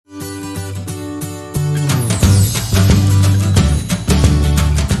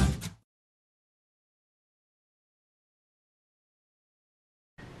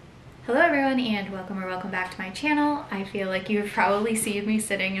Hello everyone and welcome back to my channel. I feel like you've probably seen me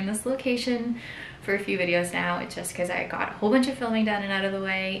sitting in this location for a few videos now. It's just because I got a whole bunch of filming done and out of the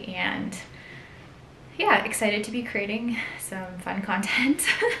way, and yeah, excited to be creating some fun content.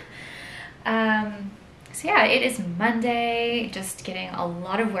 So yeah, it is Monday, just getting a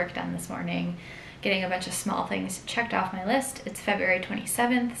lot of work done this morning, getting a bunch of small things checked off my list. It's February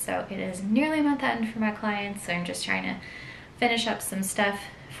 27th, so it is nearly month end for my clients, so I'm just trying to finish up some stuff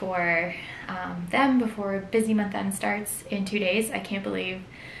for them before busy month end starts in 2 days. I can't believe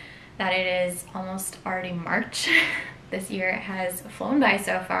that it is almost already March. This year has flown by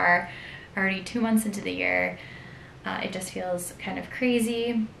so far, already 2 months into the year. It just feels kind of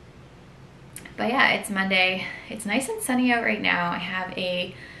crazy. But yeah, it's Monday. It's nice and sunny out right now. I have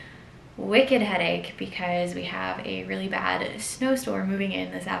a wicked headache because we have a really bad snowstorm moving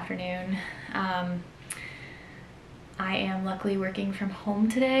in this afternoon. I am luckily working from home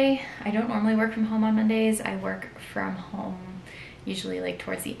today. I don't normally work from home on Mondays. I work from home usually like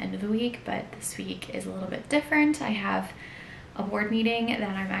towards the end of the week, but this week is a little bit different. I have a board meeting that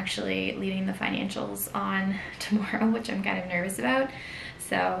I'm actually leading the financials on tomorrow, which I'm kind of nervous about.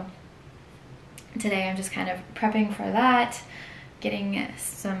 So today I'm just kind of prepping for that, getting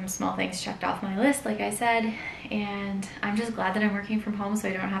some small things checked off my list, like I said, and I'm just glad that I'm working from home so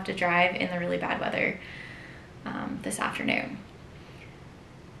I don't have to drive in the really bad weather this afternoon.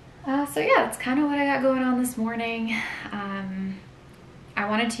 So yeah, that's kind of what I got going on this morning. I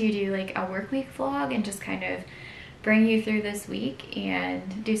wanted to do like a work week vlog and just kind of bring you through this week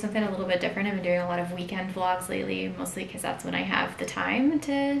and do something a little bit different. I've been doing a lot of weekend vlogs lately, mostly because that's when I have the time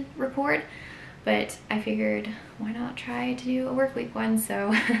to record. But I figured, why not try to do a work week one?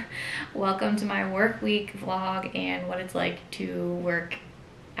 So welcome to my work week vlog and what it's like to work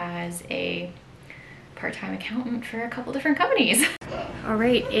as a part-time accountant for a couple different companies. All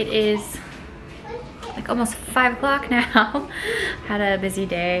right, it is like almost 5 o'clock now. Had a busy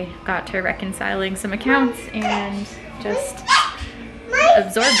day, got to reconciling some accounts and just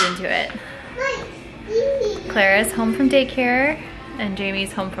absorbed into it. Clara's home from daycare and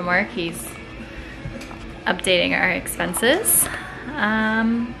Jamie's home from work. He's updating our expenses.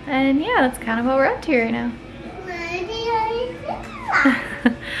 And yeah, that's kind of what we're up to right now.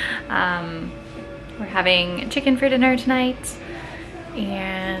 We're having chicken for dinner tonight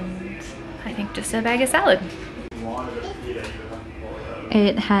and I think just a bag of salad.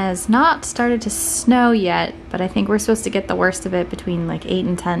 It has not started to snow yet, but I think we're supposed to get the worst of it between like 8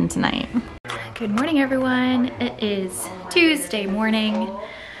 and 10 tonight. Good morning, everyone. It is Tuesday morning.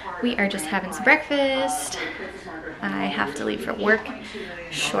 We are just having some breakfast. I have to leave for work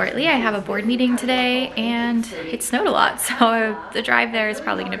shortly. I have a board meeting today and it snowed a lot, so the drive there is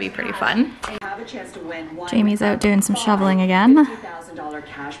probably going to be pretty fun. Jamie's out doing some shoveling again.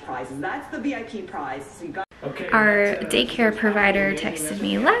 Our daycare provider texted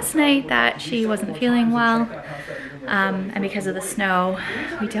me last night that she wasn't feeling well, and because of the snow,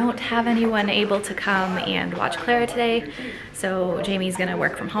 we don't have anyone able to come and watch Clara today, so Jamie's gonna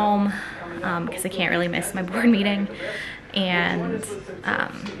work from home because I can't really miss my board meeting, and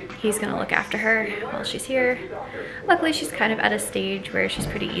he's gonna look after her while she's here. Luckily, she's kind of at a stage where she's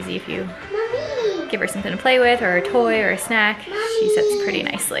pretty easy. If you give her something to play with or a toy or a snack, she sits pretty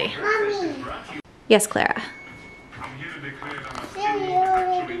nicely. Yes, Clara.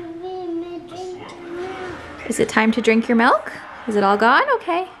 Is it time to drink your milk? Is it all gone?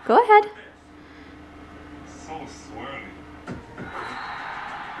 Okay, go ahead.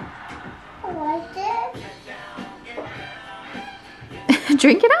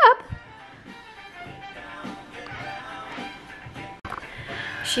 Drink it up.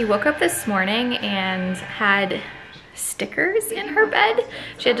 She woke up this morning and had stickers in her bed.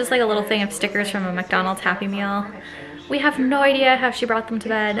 She had just like a little thing of stickers from a McDonald's Happy Meal. We have no idea how she brought them to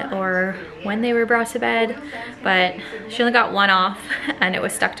bed or when they were brought to bed, but she only got one off and it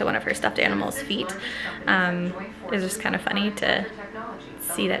was stuck to one of her stuffed animal's feet. It was just kind of funny to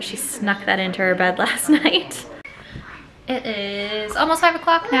see that she snuck that into her bed last night. It is almost 5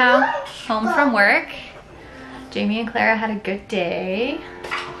 o'clock now, home from work. Jamie and Clara had a good day.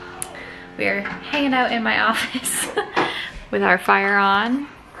 We're hanging out in my office with our fire on.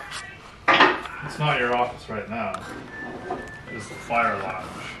 It's not your office right now. It's the fire lounge.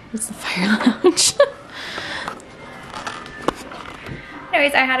 It's the fire lounge.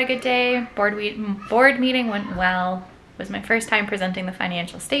 Anyways, I had a good day. Board meeting went well. It was my first time presenting the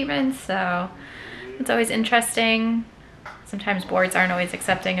financial statements, so it's always interesting. Sometimes boards aren't always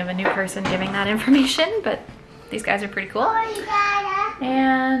accepting of a new person giving that information, but these guys are pretty cool.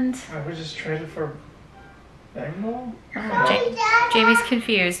 And we just traded for Angle? Jamie's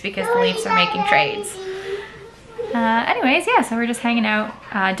confused because the Leafs are making trades. Anyways, yeah, so we're just hanging out.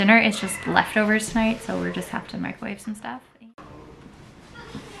 Dinner is just leftovers tonight, so we're just have to microwave some stuff.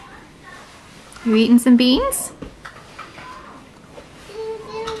 You eating some beans?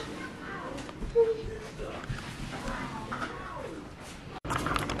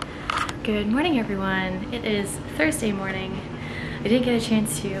 Good morning, everyone. It is Thursday morning. I didn't get a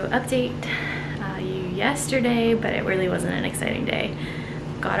chance to update you yesterday, but it really wasn't an exciting day.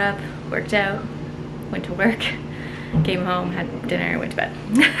 Got up, worked out, went to work, came home, had dinner, went to bed.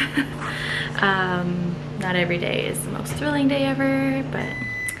 Not every day is the most thrilling day ever, but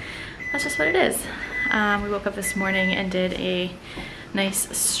that's just what it is. We woke up this morning and did a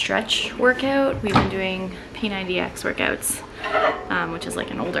nice stretch workout. We've been doing P90X workouts, which is like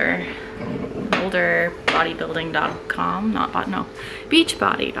an older bodybuilding.com,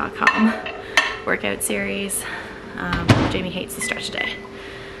 beachbody.com workout series. Jamie hates the stretch day.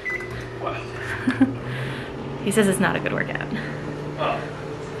 What? He says it's not a good workout. Oh,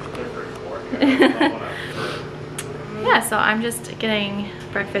 different workout. Yeah, so I'm just getting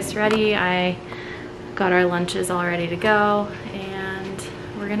breakfast ready. I got our lunches all ready to go, and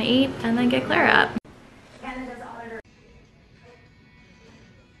we're gonna eat and then get Clara up.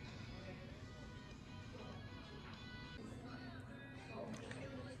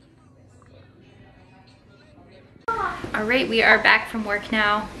 All right, we are back from work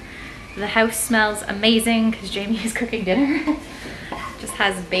now. The house smells amazing because Jamie is cooking dinner. Just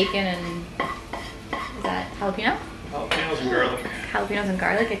has bacon and, is that jalapeno? Jalapenos and garlic. Jalapenos and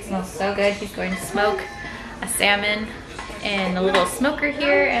garlic. It smells so good. He's going to smoke a salmon in the little smoker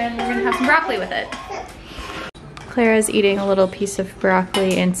here, and we're gonna have some broccoli with it. Clara's eating a little piece of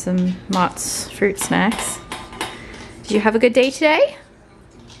broccoli and some Mott's fruit snacks. Did you have a good day today?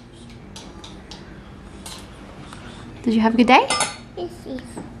 Did you have a good day? Yes.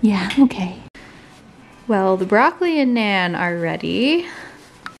 Yeah, okay. Well, the broccoli and naan are ready.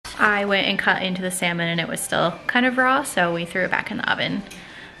 I went and cut into the salmon and it was still kind of raw, so we threw it back in the oven.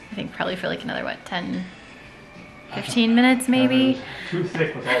 I think probably for like another, what, 10, 15 minutes maybe? Too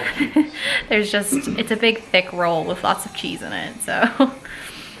thick with all the cheese. It's a big thick roll with lots of cheese in it, so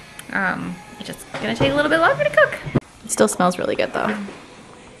it's just gonna take a little bit longer to cook. It still smells really good though.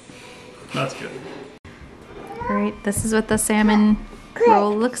 That's good. All right, this is what the salmon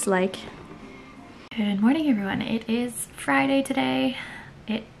roll looks like. Good morning, everyone. It is Friday today.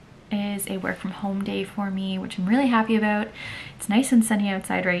 It is a work from home day for me, which I'm really happy about. It's nice and sunny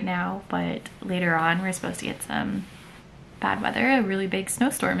outside right now, but later on we're supposed to get some bad weather. A really big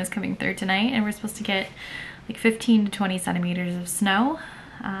snowstorm is coming through tonight, and we're supposed to get like 15 to 20 centimeters of snow,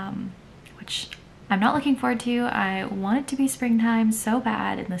 which I'm not looking forward to. I want it to be springtime so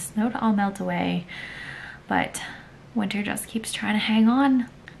bad and the snow to all melt away, but winter just keeps trying to hang on.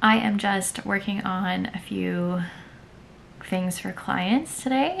 I am just working on a few things for clients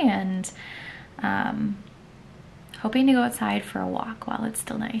today, and hoping to go outside for a walk while it's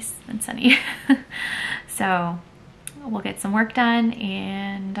still nice and sunny. So we'll get some work done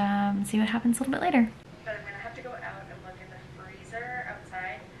and see what happens a little bit later. But I'm gonna have to go out and look in the freezer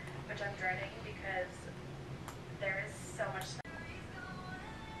outside, which I'm dreading because there is so much stuff.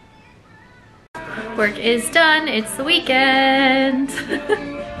 Work is done, it's the weekend.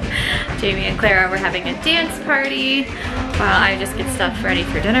 Jamie and Clara were having a dance party while I just get stuff ready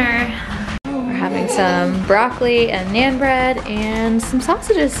for dinner. We're having some broccoli and naan bread and some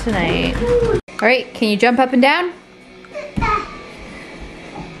sausages tonight. All right, can you jump up and down?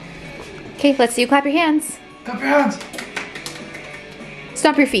 Okay, let's see you clap your hands. Clap your hands.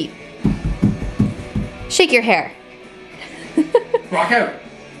 Stomp your feet. Shake your hair. Rock out.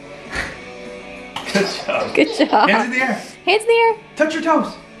 Good job. Good job. Hands in the air. Hands in the air. Touch your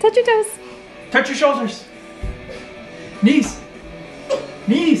toes. Touch your toes. Touch your shoulders. Knees.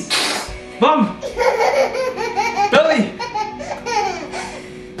 Knees. Bum. Belly.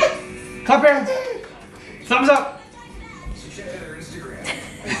 Clap your hands. Thumbs up.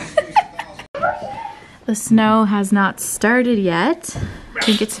 The snow has not started yet. I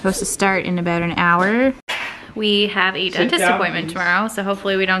think it's supposed to start in about an hour. We have a dentist appointment tomorrow, so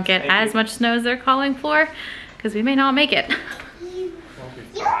hopefully we don't get as much snow as they're calling for, because we may not make it. Won't be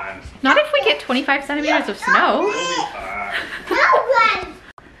fine. Not if we get 25 centimeters of snow. We'll be fine.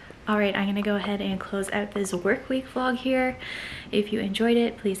 All right, I'm gonna go ahead and close out this work week vlog here. If you enjoyed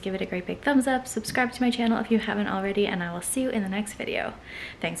it, please give it a great big thumbs up, subscribe to my channel if you haven't already, and I will see you in the next video.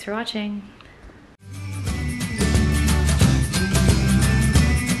 Thanks for watching.